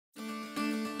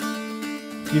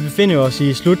Vi befinder os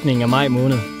i slutningen af maj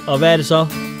måned. Og hvad er det så,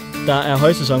 der er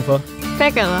højsæson for?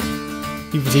 Bækkereder.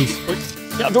 Lige præcis.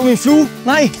 Jeg tog min flue!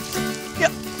 Nej! Ja.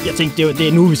 Jeg tænkte, det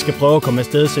er nu, vi skal prøve at komme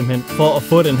afsted simpelthen, for at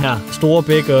få den her store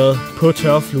bækkerede på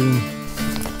tørfluen.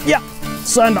 Ja!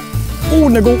 Sådan der!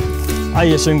 Den er god! Ej,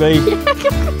 jeg synker i.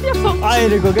 Ej,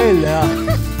 det går galt det her.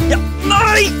 Ja!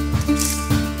 Nej!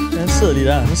 Den sidder lige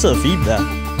der. Den sidder fint der.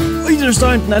 Ui, den er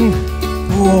større end den anden.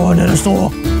 Den er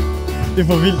stor. Det er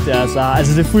for vildt, det altså.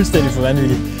 Altså, det er fuldstændig for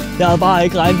vanvittigt. Jeg havde bare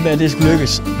ikke regnet med, at det skulle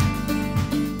lykkes.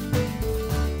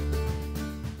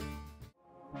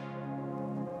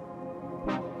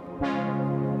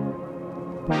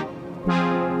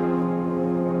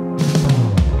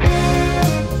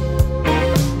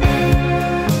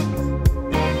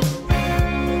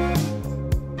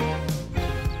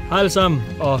 Hej alle sammen,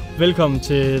 og velkommen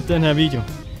til den her video.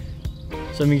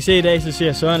 Som I kan se i dag, så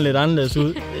ser Søren lidt anderledes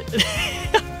ud.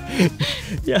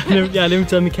 Jeg har nemlig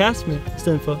taget min kæreste med i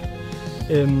stedet for.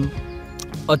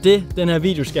 Og det, den her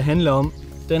video skal handle om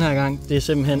den her gang, det er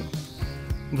simpelthen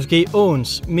måske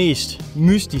åens mest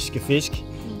mystiske fisk.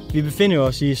 Vi befinder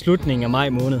os i slutningen af maj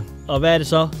måned. Og hvad er det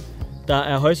så, der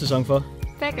er højsæson for?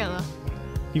 Bækkereder.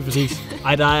 Lige præcis.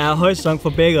 Ej, der er højsæson for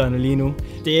bækkerne lige nu.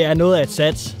 Det er noget af et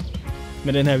sats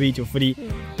med den her video, fordi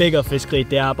bækkerfiskeri,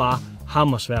 det er bare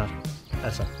hammersvært.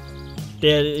 Altså,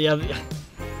 det er,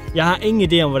 jeg har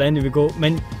ingen idé om, hvordan det vil gå,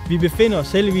 men vi befinder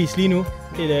os heldigvis lige nu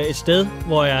et sted,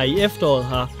 hvor jeg i efteråret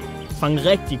har fanget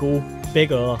rigtig gode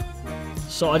bækkereder.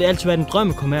 Så det har altid været en drøm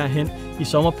at komme herhen i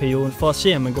sommerperioden, for at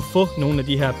se, om man kan få nogle af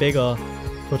de her bækkereder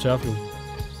på tørflue.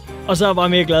 Og så er jeg bare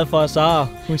mere glad for, at Sara,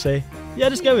 hun sagde, ja,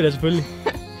 det skal vi da selvfølgelig.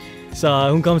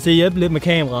 Så hun kommer til at hjælpe lidt med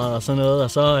kameraet og sådan noget,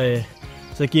 og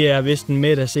så giver jeg vist en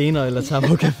middag senere, eller tager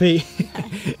på café.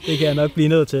 Det kan jeg nok blive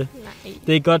nødt til. Nej.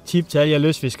 Det er et godt tip til alle jer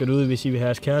lystfiskere derude, hvis I vil have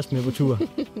jeres kæreste med på tur.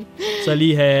 Så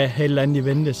lige have et eller andet i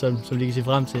vente, som de kan se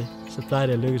frem til. Så plejer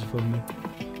det at lykkes at få dem med.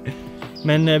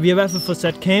 Men vi har i hvert fald fået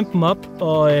sat campen op,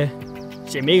 og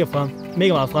ser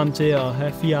mega meget frem til at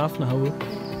have 4 aftener herude.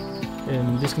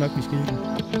 Det skal nok blive skide.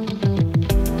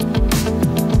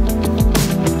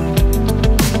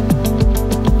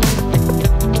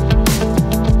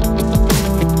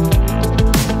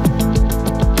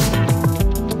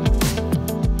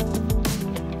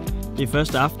 Det er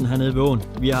første aften hernede ved åen.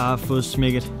 Vi har fået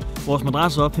smækket vores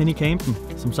madrasser op hen i campen,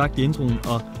 som sagt i introen,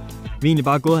 og vi er egentlig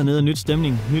bare gået hernede og nyt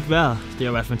stemning, nyt vejr. Det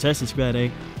har været fantastisk hver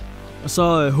dag. Og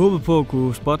så håbet på at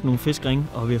kunne spotte nogle fiskringe,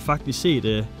 og vi har faktisk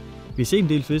set, en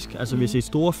del fisk, altså vi har set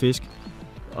store fisk.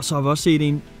 Og så har vi også set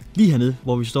en lige hernede,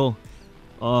 hvor vi står.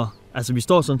 Og altså vi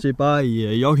står sådan set bare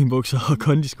i joggingbukser og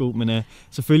kondisko, men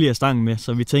selvfølgelig er stangen med,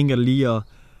 så vi tænker lige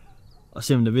at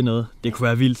se om der vil noget. Det kunne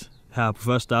være vildt her på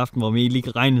første aften, hvor vi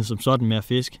ikke regnede som sådan med at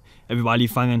fiske, at vi bare lige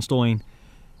fanger en stor en.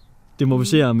 Det må vi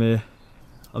se om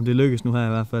det lykkes nu her i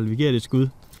hvert fald. Vi giver det et skud.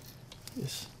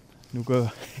 Yes. Nu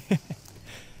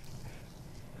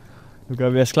gør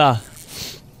vi os klar.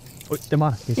 Oj, det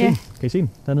er Kan I se den? Kan I se den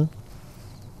dernede?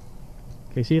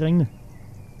 Kan I se ringene?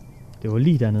 Det var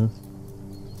lige dernede.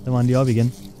 Der var den lige op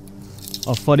igen.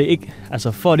 Og for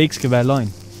det ikke skal være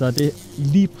løgn, så er det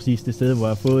lige præcis det sted, hvor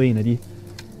jeg har fået en af de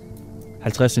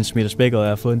 50 cm spækker, og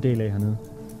jeg har fået en del af hernede.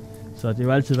 Så det har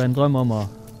jo altid været en drøm om at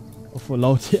få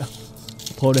lov til at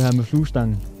prøve det her med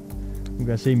fluestangen. Nu kan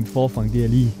jeg se, at mit forfang det er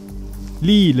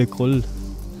lige lidt krøllet.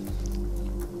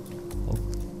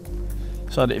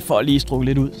 Så er det for at lige strukke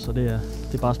lidt ud, så det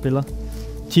er bare spiller.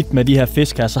 Tit med de her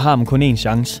fisk her, så har man kun én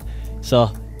chance. Så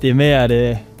det er med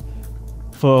at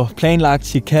få planlagt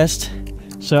sit kast,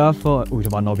 sørge for... der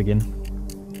var den op igen.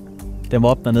 Den var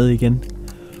op dernede igen.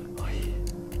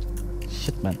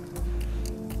 Shit, mand.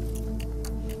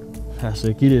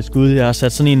 Altså, giv det et skud. Jeg har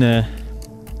sat sådan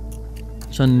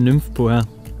en nymf på her.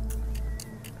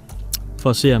 For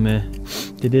at se, om det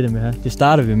er det, der med her. Det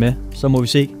starter vi med. Så må vi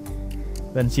se,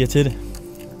 hvad den siger til det.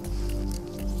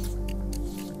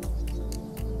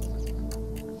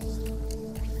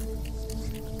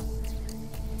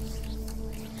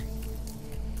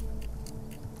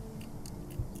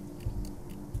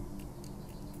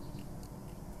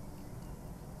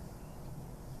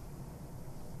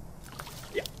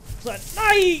 Så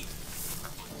nej!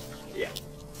 Ja.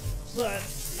 Så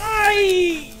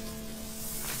nej!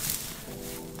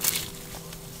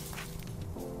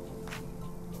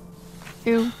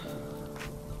 Øv.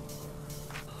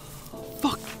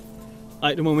 Fuck!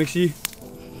 Ej, det må man ikke sige.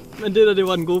 Men det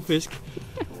var den gode fisk.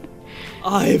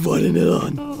 Ej, hvor er det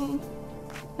nederen.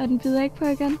 Og den bider ikke på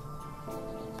igen?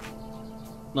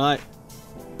 Nej.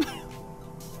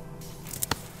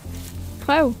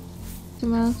 Prøv. Så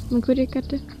meget. Man kunne ikke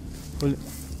godt det.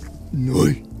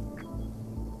 Nej.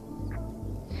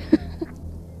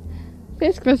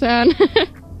 Fisk for søren.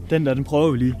 Den der, den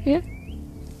prøver vi lige. Ja.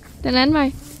 Den anden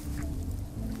vej.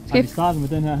 Skal vi starte med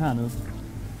den her hernede?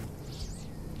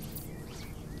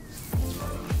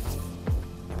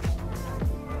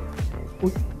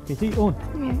 Kan I se åen?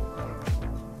 Ja.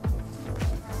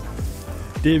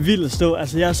 Det er vildt at stå.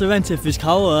 Altså, jeg er så vant til at fiske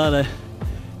havørred,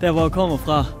 der hvor jeg kommer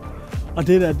fra. Og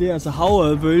det der, det er altså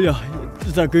havøredbølger,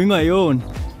 der gynger i åen.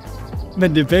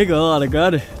 Men det er begge ører, der gør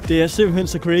det. Det er simpelthen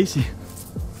så crazy.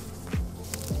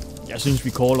 Jeg synes, vi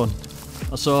caller den.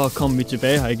 Og så kommer vi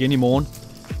tilbage her igen i morgen.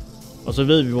 Og så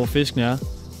ved vi, hvor fisken er.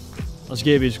 Og så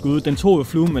giver vi et skud. Den tog jo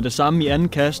fluen med det samme i anden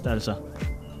kast, altså.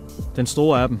 Den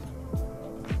store af dem.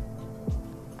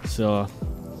 Så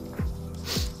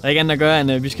der er ikke andet at gøre,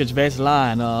 end at vi skal tilbage til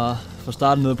lejren og få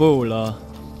startet noget bål og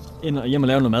ind og hjem og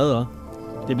lave noget mad. Og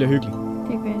det bliver hyggeligt.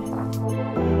 Det er fedt.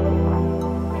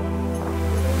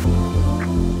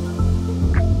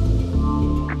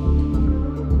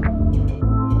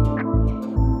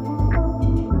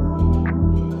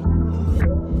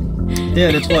 Det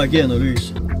her, det tror jeg giver noget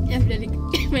lys. Jeg bliver lige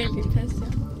malet lidt fast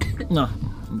her. Nå,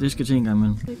 det skal til en gang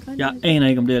imellem. Jeg aner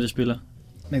ikke, om det her, det spiller.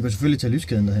 Man kan selvfølgelig tage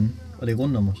lyskæden derhen, og det er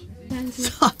rundt om os.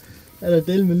 Så er der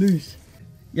del med lys.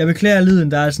 Jeg beklager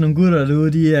lyden, der er sådan nogle gutter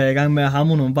derude, de er i gang med at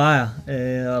hamre nogle bajer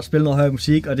og spille noget høj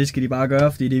musik, og det skal de bare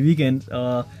gøre, fordi det er weekend,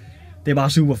 og det er bare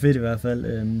super fedt i hvert fald.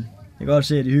 Jeg kan godt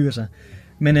se, at de hygger sig.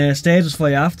 Men status for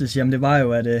i aftes, jamen det var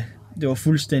jo, at det var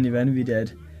fuldstændig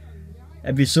vanvittigt,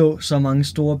 at vi så mange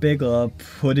store bækker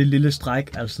på det lille stræk.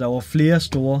 Altså der var flere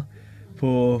store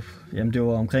på, jamen det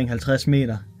var omkring 50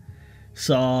 meter.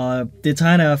 Så det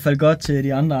tegner i hvert fald godt til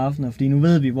de andre aftener, fordi nu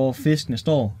ved vi, hvor fiskene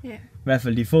står. Yeah. I hvert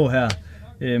fald de få her.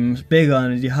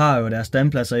 Bækkerne, de har jo deres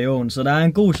standpladser i åen, så der er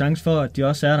en god chance for, at de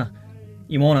også er der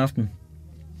i morgen aften,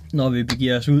 når vi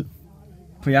begiver os ud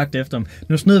på jagt efter dem.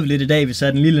 Nu snød vi lidt i dag, vi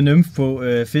satte en lille nymf på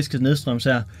fisket nedstrøms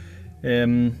her.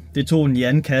 Det tog den i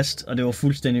anden kast, og det var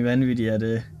fuldstændig vanvittigt,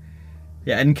 at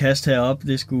anden kast heroppe,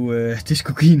 det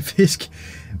skulle give en fisk.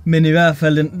 Men i hvert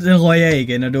fald, den røg af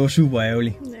igen, og det var super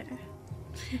ærgerligt.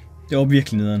 Det var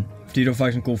virkelig nederen, fordi det var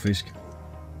faktisk en god fisk.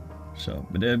 Så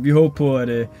men vi håber på, at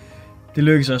det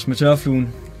lykkes os med tørfluen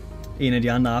en af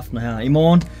de andre aftener her. I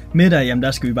morgen middag, jamen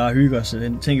der skal vi bare hygge os.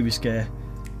 Jeg tænker, vi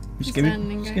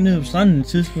skal ned på stranden et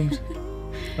tidspunkt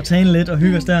og træne lidt og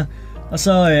hygge os der. Og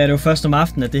så er det jo først om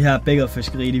aftenen, at det her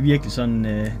bækkerfiskeri, det virkelig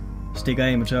sådan stikker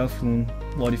af med tørfluen,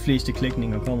 hvor de fleste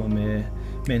klækninger kommer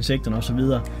med insekterne og så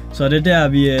videre. Så det er der,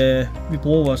 vi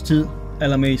bruger vores tid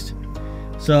allermest.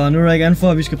 Så nu er der ikke andet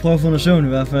for, at vi skal prøve at få noget søvn i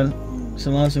hvert fald,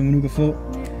 så meget som vi nu kan få.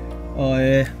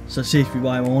 Og så ses vi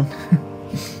bare i morgen.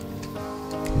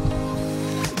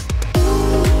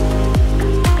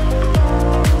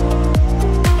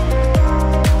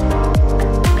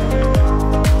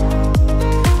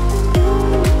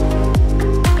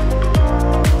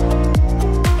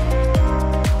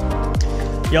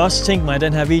 Jeg har også tænkt mig i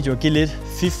den her video at give lidt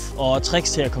fif og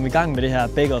tricks til at komme i gang med det her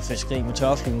bækkerfiskeri med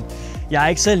tørfluen. Jeg er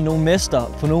ikke selv nogen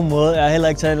mester på nogen måde, jeg har heller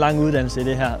ikke taget en lang uddannelse i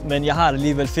det her, men jeg har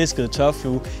alligevel fisket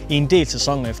tørflue i en del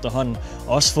sæsoner efterhånden,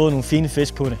 og også fået nogle fine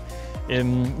fisk på det.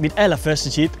 Mit allerførste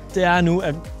tip, det er nu,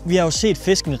 at vi har jo set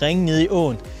fisken ringe nede i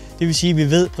åen. Det vil sige, at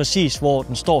vi ved præcis, hvor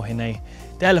den står henad.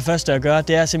 Det allerførste at gøre,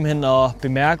 det er simpelthen at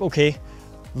bemærke, okay,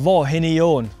 hvor henne i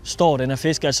åen står den her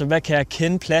fisk, altså hvad kan jeg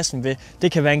kende pladsen ved.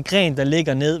 Det kan være en gren, der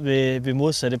ligger ned ved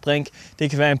modsatte brink. Det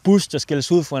kan være en bus, der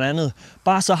skældes ud fra en andet.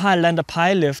 Bare så har jeg et eller andet at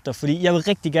pejle efter, fordi jeg vil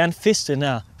rigtig gerne fiske den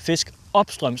her fisk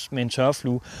opstrøms med en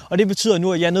tørflue. Og det betyder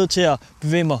nu, at jeg er nødt til at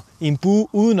bevæge mig i en bue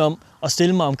udenom og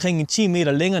stille mig omkring 10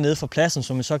 meter længere nede fra pladsen,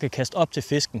 som jeg så kan kaste op til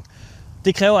fisken.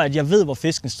 Det kræver, at jeg ved, hvor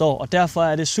fisken står, og derfor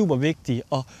er det super vigtigt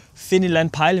at finde et eller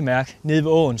andet pejlemærke nede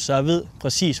ved åen, så jeg ved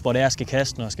præcis, hvor det er, jeg skal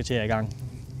kaste, når jeg skal til at i gang.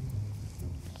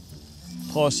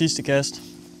 Prøv sidste kast. Det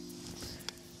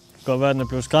kan godt være, at den er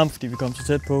blevet skræmt, fordi vi kom så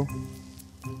tæt på.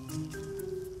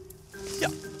 Ja.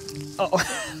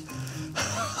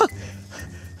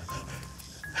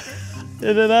 Ja,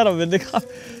 den er der, men det kram.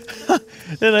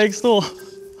 Den er ikke stor.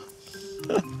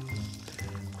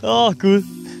 Gud.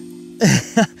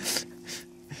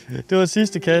 Det var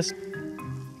sidste kast.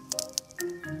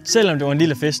 Selvom det var en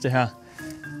lille fisk det her,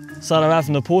 så er der i hvert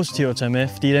fald noget positivt at tage med,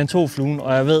 fordi den tog fluen,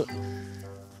 og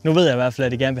nu ved jeg i hvert fald,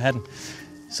 at de gerne vil have den.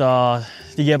 Så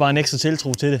det giver bare en ekstra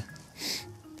tiltro til det.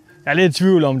 Jeg er lidt i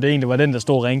tvivl om, det egentlig var den, der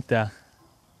stod ringt der.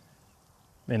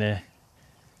 Men jeg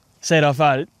sagde der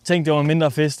før, tænk det var en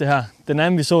mindre fisk det her. Den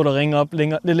anden vi så der ringe op,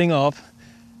 lidt længere op,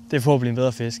 det er forhåbentlig en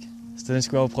bedre fisk. Så den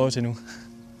skal vi over prøve til nu.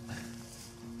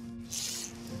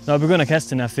 Når jeg begynder at kaste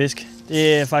den her fisk,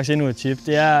 det er faktisk endnu et tip.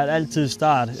 Det er altid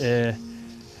start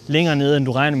længere nede, end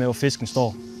du regner med, hvor fisken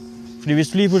står. Fordi hvis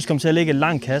du lige pludselig kommer til at lægge et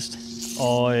langt kast,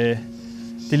 og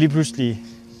det lige pludselig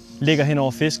ligger hen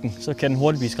over fisken, så kan den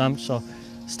hurtigt blive skræmt. Så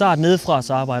start nedefra,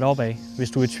 så arbejde opad, hvis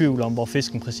du er i tvivl om, hvor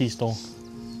fisken præcis står.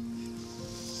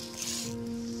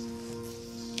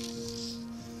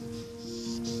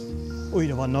 Ui,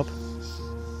 der var den op.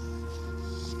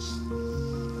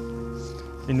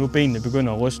 Det er nu benene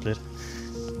begynder at ryste lidt.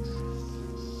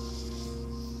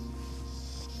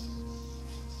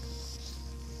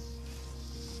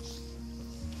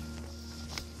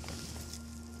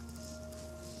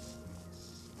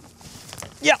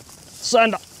 Ja,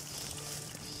 sådan der.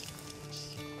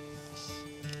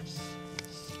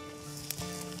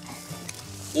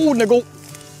 Den er god.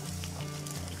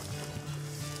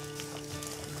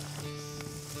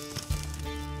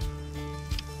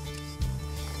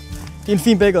 Det er en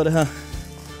fin bækker, det her.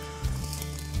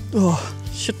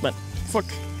 Shit, mand. Fuck.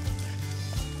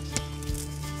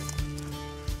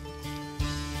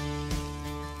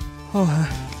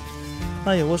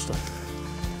 Nej, jeg ryster.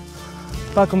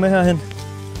 Bare kom med herhen.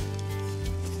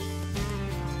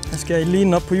 Jeg skal lige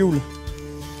den op på hjulet.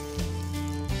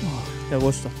 Jeg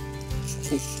ryster.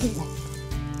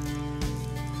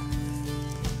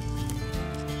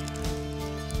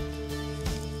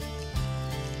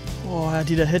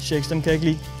 De der headshakes, dem kan jeg ikke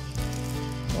lide.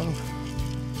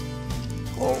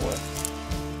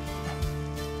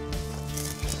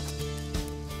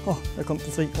 Der kom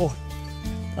den fri.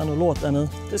 Der er noget lort dernede.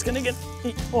 Det skal den igen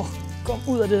i. Kom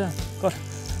ud af det der. Godt.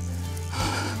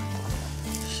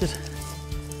 Shit.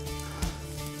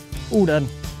 Der er den.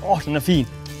 Den er fin.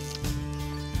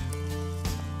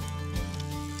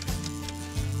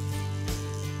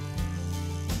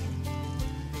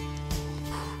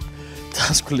 Der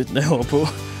er sgu lidt nerver på.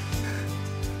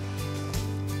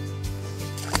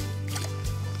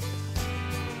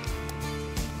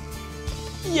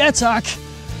 Ja tak!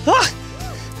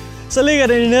 Så ligger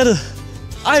den i nettet.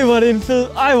 Ej hvor er den fed,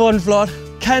 ej hvor er den flot.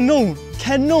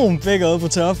 Kanon bækker ude på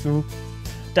tørflue.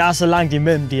 Der er så langt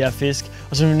imellem de her fisk.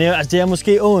 Og som jeg nævner, altså det er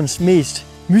måske åens mest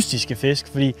mystiske fisk,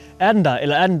 fordi er den der,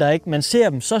 eller er den der ikke? Man ser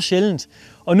dem så sjældent.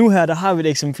 Og nu her, der har vi et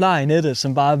eksemplar i nettet,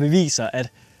 som bare beviser, at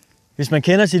hvis man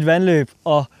kender sit vandløb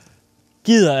og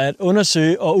gider at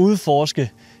undersøge og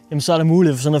udforske, jamen så er der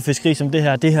mulighed for sådan noget fiskeri som det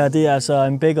her. Det her, det er altså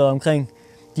en bækker omkring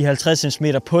de 50 cm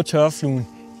på tørfluen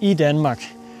i Danmark.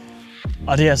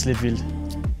 Og det er altså lidt vildt.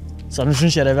 Så nu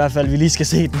synes jeg da i hvert fald, at vi lige skal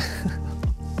se den.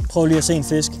 Prøv lige at se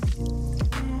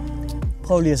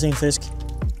en fisk.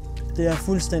 Det er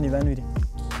fuldstændig vanvittigt.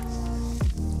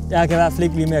 Jeg kan i hvert fald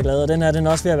ikke blive mere glad, og den her den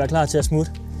er også ved at være klar til at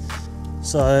smutte.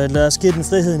 Så lad os give den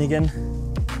friheden igen.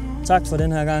 Tak for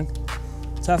den her gang.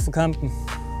 Tak for kampen.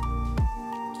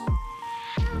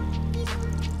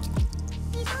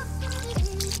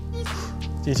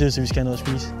 Det er tid, så vi skal have noget at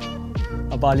spise.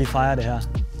 Og bare lige fejre det her.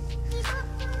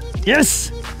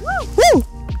 Yes! Woo!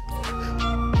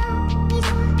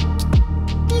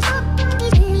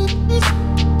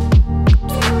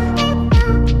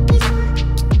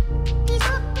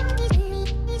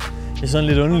 Det er sådan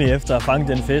lidt underligt efter at fange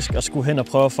den fisk og skulle hen og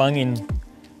prøve at fange en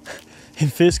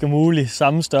fisk om muligt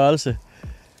samme størrelse.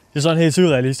 Det er sådan helt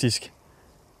surrealistisk.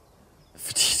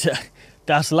 Fordi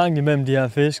der er så langt imellem de her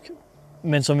fisk.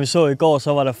 Men som vi så i går,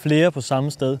 så var der flere på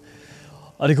samme sted.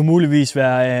 Og det kunne muligvis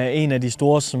være en af de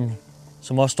store,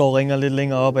 som også står og ringer lidt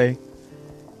længere opad.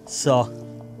 Så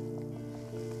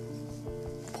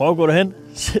prøv at gå derhen.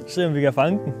 Se om vi kan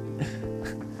fange den.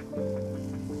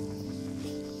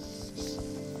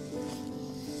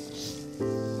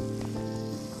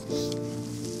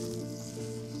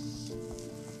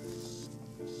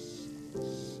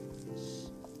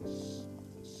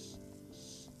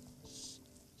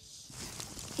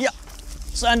 Ja,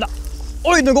 sådan der.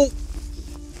 Øj, den er god.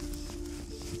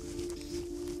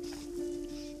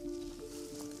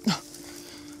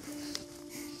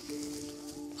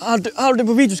 Har du det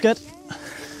på video, skat?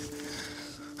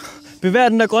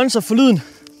 Bevæg den der grøntsager for lyden.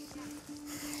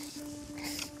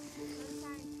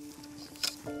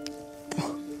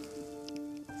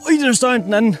 Øj, den er større end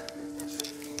den anden.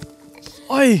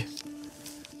 Øj.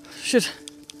 Shit.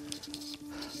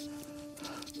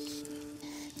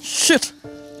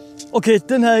 Okay,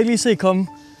 den havde jeg ikke lige set komme.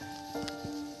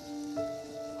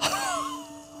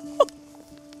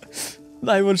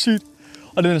 Nej, hvor er det sygt.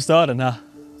 Og den er større, den her.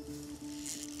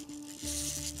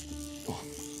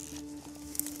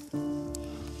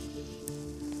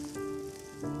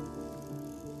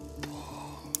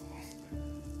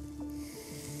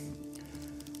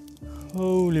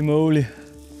 Holy moly.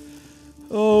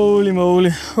 Holy moly.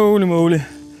 Holy moly.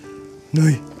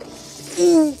 Nej.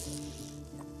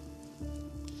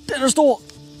 Den er stor.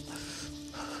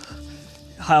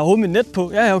 Har jeg overhovedet mit net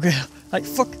på? Ja, okay. Nej,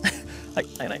 fuck. Nej.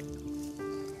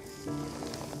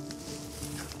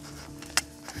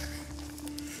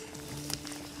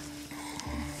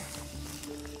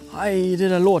 Ej, det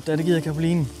der lort der, det gider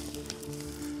Karoline.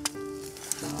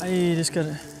 Ej, det skal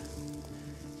det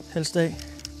helst af.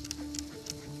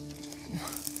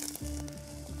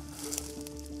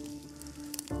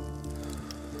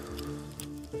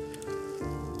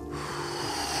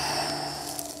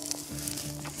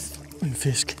 En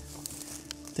fisk.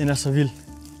 Den er så vild.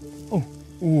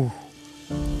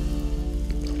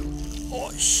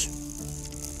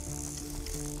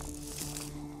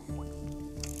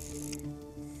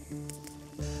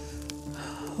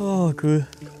 Gud.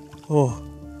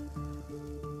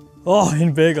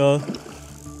 En bækker.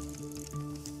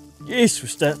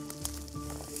 Jesus da.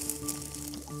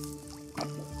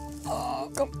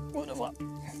 Kom ud derfra.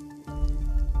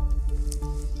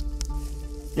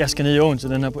 Jeg skal ned i åen til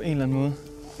den her på en eller anden måde.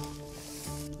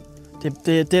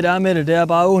 Det der er med det, det er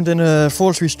bare åen, den er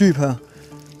forholdsvis dyb her.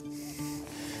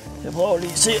 Jeg prøver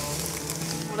lige at se,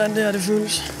 hvordan det her det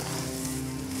føles.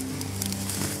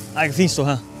 Ej, jeg kan fint stå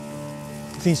her.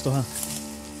 Fint stå her.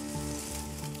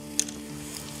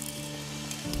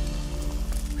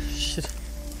 Shit.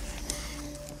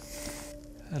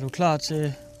 Er du klar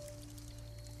til...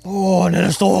 den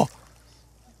er stor!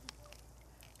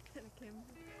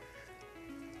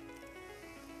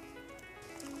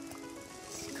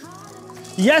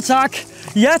 Ja tak!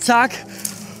 Ja tak!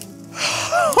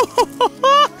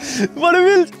 Hvor er det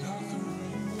vildt!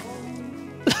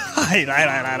 Nej. Nej,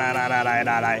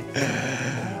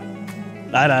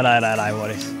 hvor er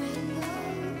det...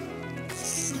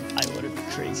 Ej, hvor er det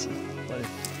crazy.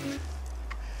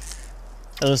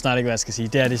 Jeg ved snart ikke, hvad jeg skal sige.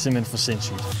 Det er simpelthen for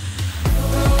sindssygt.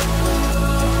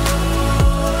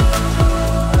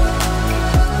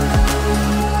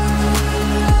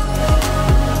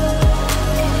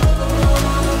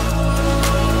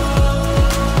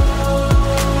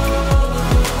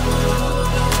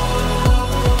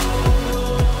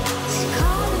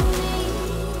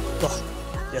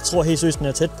 Jeg tror helt seriøst, den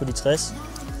er tæt på de 60.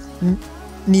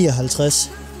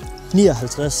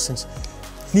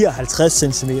 59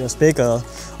 cm spækker.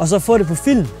 Og så få det på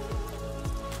film.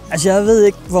 Altså jeg ved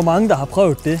ikke, hvor mange der har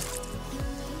prøvet det.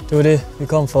 Det var det, vi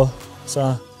kom for.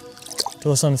 Så det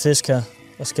var sådan en fisk her.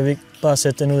 Og skal vi ikke bare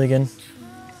sætte den ud igen?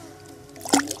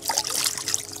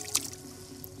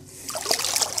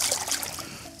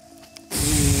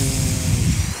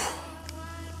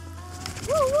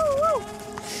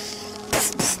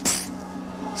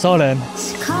 Sådan.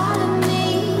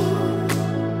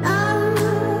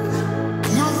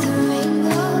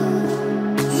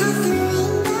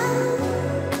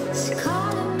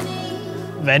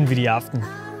 Vanvittig aften.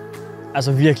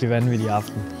 Altså virkelig vanvittig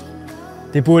aften.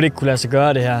 Det burde ikke kunne lade sig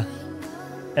gøre det her.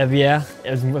 At vi er,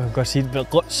 jeg kan godt sige det,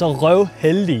 så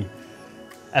røvheldige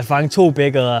at fange 2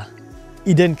 bækkere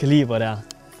i den kaliber der.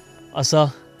 Og så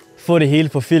få det hele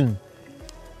på film.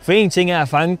 For en ting er at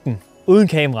fange den uden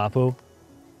kamera på.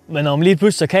 Men når man lige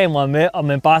pludselig tager kameraet med, og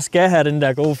man bare skal have den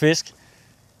der gode fisk,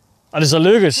 og det så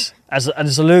lykkes, altså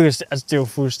det er jo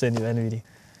fuldstændig vanvittigt.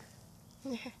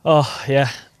 Ja,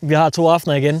 vi har 2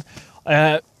 aftener igen, og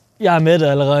jeg er med det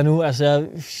allerede nu. Altså,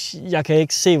 jeg kan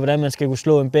ikke se, hvordan man skal kunne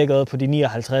slå en bækker på de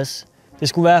 59. Det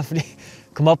skulle være, fordi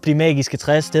komme op på de magiske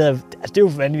 60, det er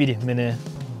jo vanvittigt, men ja,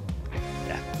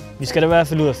 vi skal da i hvert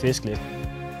fald ud og fiske lidt.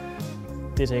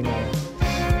 Det tænker jeg.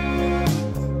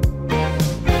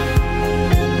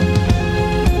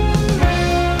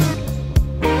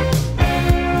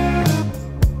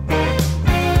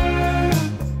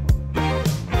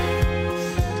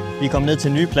 Vi er kommet ned til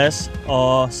en ny plads,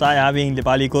 og så har vi egentlig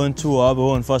bare lige gået en tur op ad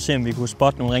åen for at se, om vi kunne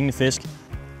spotte nogle ringende fisk.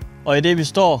 Og i det vi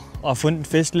står og har fundet en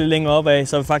fisk lidt længere opad,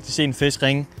 så har vi faktisk set en fisk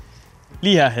ringe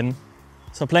lige herhen.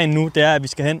 Så planen nu, det er, at vi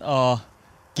skal hen og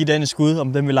give den et skud,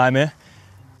 om den vil lege med.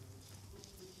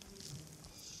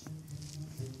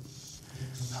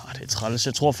 Det er træls.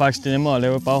 Jeg tror faktisk, det er nemmere at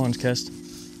lave et baghåndskast.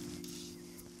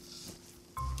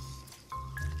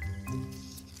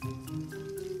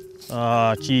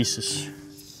 Jesus.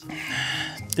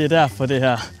 Det er derfor det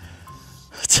her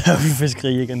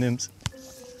tørfiskeri ikke er nemt. Så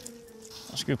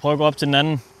skal vi prøve at gå op til den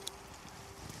anden.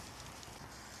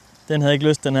 Den havde ikke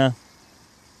lyst, den her.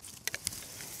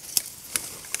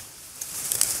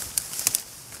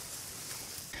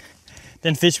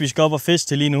 Den fisk, vi skal op og fiske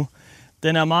til lige nu,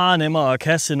 den er meget nemmere at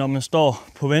kaste, når man står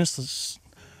på venstre.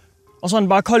 Og så er den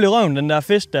bare kold i røven, den der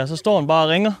fisk der. Så står den bare og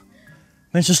ringer,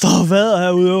 mens jeg står og vader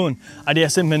herude i åen. Ej, det er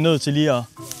jeg simpelthen nødt til lige at...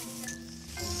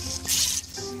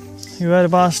 Det kan være,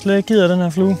 det bare slet ikke gider, den her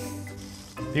flue.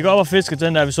 Vi går op og fisker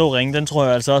den der, vi så ringe. Den tror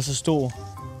jeg altså også er stor.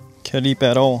 Kan jeg lige bære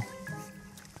det over?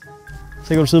 Så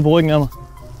kan du sidde på ryggen af mig.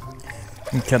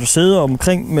 Kan du sidde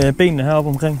omkring med benene heroppe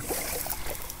omkring?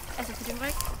 Altså på din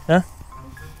ryg? Ja. Jeg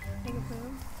kan prøve.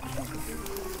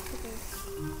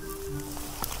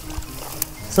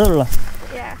 Sidder du der?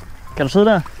 Ja. Kan du sidde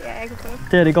der? Ja, jeg kan prøve.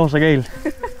 Det her, det går så galt.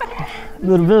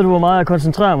 ved du, hvor meget jeg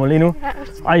koncentrerer mig lige nu?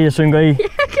 Ej, jeg synker i.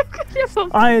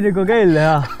 Ej, det går galt, det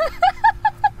her.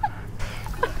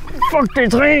 Fuck, det er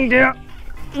træning, det her.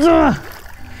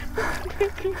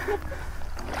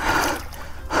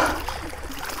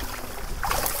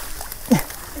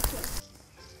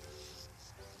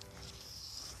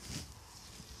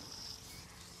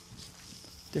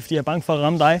 Det er fordi, jeg er bange for at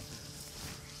ramme dig.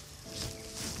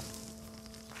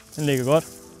 Den ligger godt.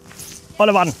 Hold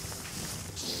da var den.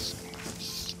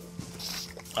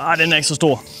 Den er ikke så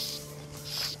stor.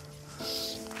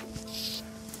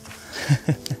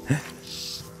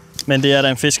 Men det er da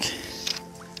en fisk.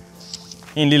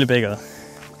 En lille bækker.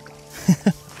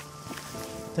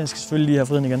 Den skal selvfølgelig lige have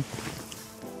fri den igen.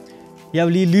 Jeg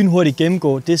vil lige lynhurtigt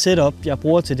gennemgå det setup, jeg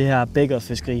bruger til det her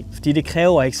bækkerfiskeri, fordi det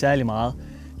kræver ikke særlig meget.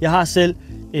 Jeg har selv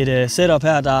et setup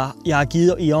her, der jeg har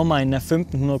givet i omegnen af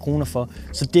 1.500 kroner for,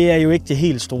 så det er jo ikke det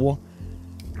helt store.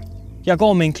 Jeg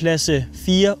går med en klasse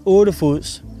 4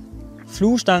 8-fods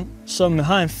fluestang, som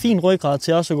har en fin ryggrad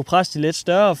til også at kunne presse de lidt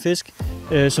større fisk.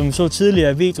 Som vi så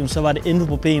tidligere i videoen, så var det intet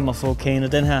problem at få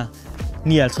kanet den her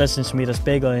 59 cm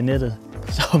bækker i nettet,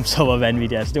 som så var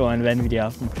vanvittigt. Altså, det var en vanvittig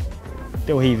aften.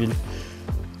 Det var helt vildt.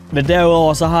 Men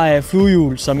derudover så har jeg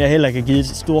fluehjul, som jeg heller ikke har givet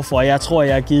stor for. Jeg tror,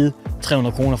 jeg har givet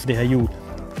 300 kroner for det her hjul.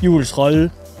 Hjulets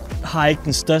rolle har ikke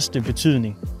den største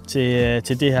betydning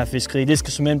til det her fiskeri. Det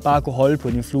skal simpelthen bare kunne holde på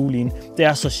din flueline. Det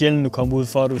er så sjældent, du kommer ud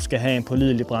for, at du skal have en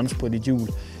pålidelig bremse på dit hjul.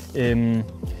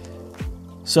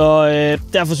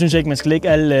 Derfor synes jeg ikke, man skal lægge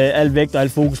al vægt og al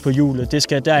fokus på hjulet. Det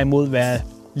skal derimod være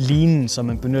linen, som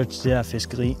man benytter til det her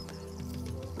fiskeri.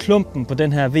 Klumpen på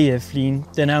den her VF-line,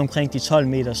 den er omkring de 12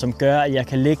 meter, som gør, at jeg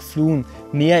kan lægge fluen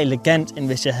mere elegant, end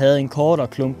hvis jeg havde en kortere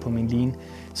klump på min line.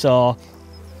 Så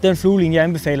den flueline, jeg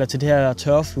anbefaler til det her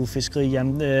tørfluefiskeri,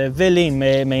 vælg en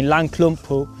med en lang klump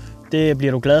på. Det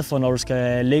bliver du glad for, når du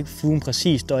skal lægge fluen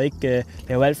præcist og ikke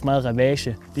lave alt for meget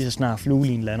ravage, lige så snart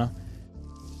fluelinen lander.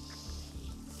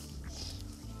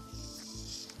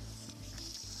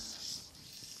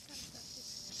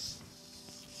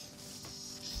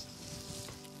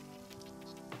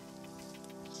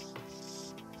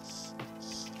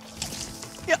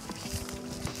 Ja.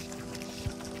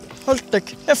 Hold da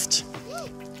kæft.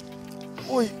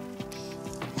 Ui.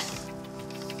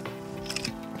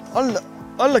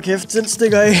 Hold da kæft, den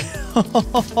stikker af.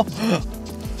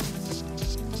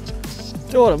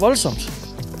 Det var da voldsomt.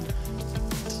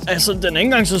 Altså, den er ikke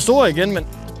engang så stor igen, men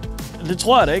det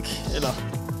tror jeg da ikke. Eller...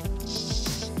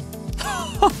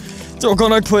 Det var godt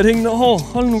nok på et hængende hår.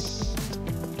 Hold nu.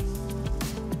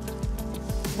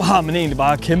 Hvor har man egentlig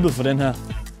bare kæmpet for den her?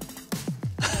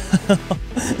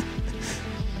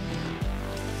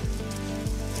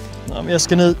 Nå, men jeg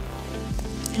skal ned.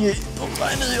 På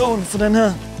vej ned i åen for den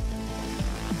her.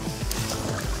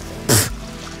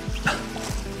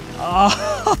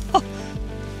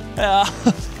 Ja.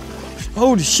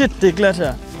 Holy shit, det er glat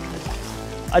her.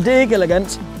 Ej, det er ikke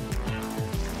elegant.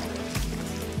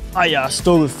 Ej, jeg er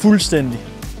stukket fuldstændig.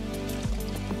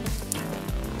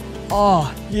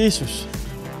 Jesus.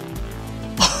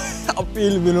 Og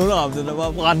hele min underarm, den er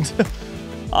bare brændt.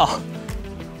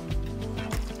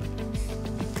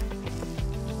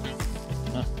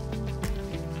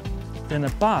 Den er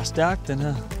bare stærk, den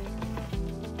her.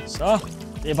 Så,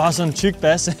 det er bare sådan en tyk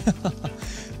basse.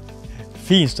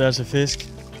 Fin størrelse fisk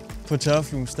på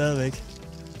tørfluen stadigvæk.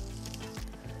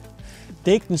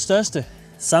 Det er ikke den største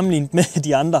sammenlignet med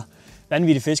de andre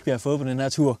vanvittige fisk, vi har fået på den her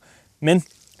tur. Men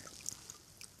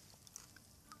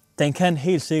den kan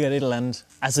helt sikkert et eller andet.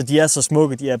 Altså, de er så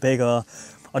smukke, de her bækkere.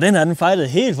 Og den her, den fejlede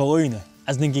helt forrygende.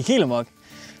 Altså, den gik helt amok.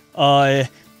 Og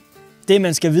det,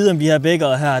 man skal vide om de her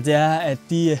bækkere her, det er, at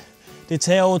det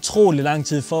tager utrolig lang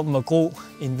tid for dem at gro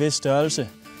en vis størrelse.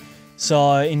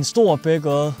 Så en stor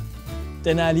bækkerød,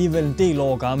 den er alligevel en del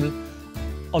år gammel.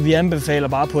 Og vi anbefaler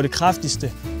bare på det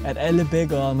kraftigste, at alle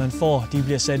bækkerød, man får, de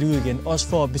bliver sat ud igen. Også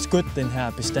for at beskytte den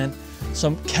her bestand,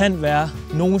 som kan være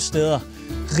nogle steder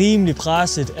rimelig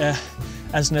presset af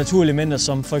naturelementer,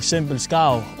 som for eksempel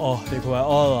skarv, og det kunne være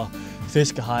odder,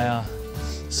 fiskehajer.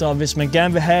 Så hvis man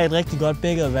gerne vil have et rigtig godt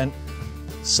bækkervand,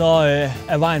 så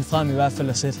er vejen frem i hvert fald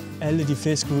at sætte alle de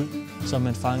fisk ud, som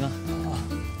man fanger. Og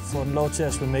får den lov til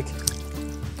at svømme væk.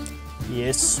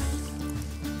 Yes.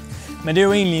 Men det er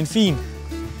jo egentlig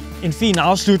en fin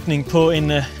afslutning på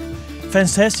en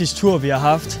fantastisk tur, vi har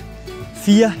haft.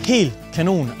 4 helt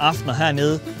kanon aftener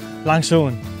hernede langs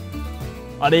åen.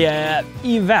 Og det er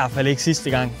i hvert fald ikke sidste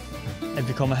gang, at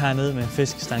vi kommer hernede med en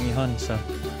fiskestang i hånden. Så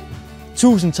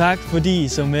tusind tak, fordi I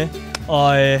så med,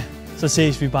 og så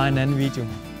ses vi bare i en anden video.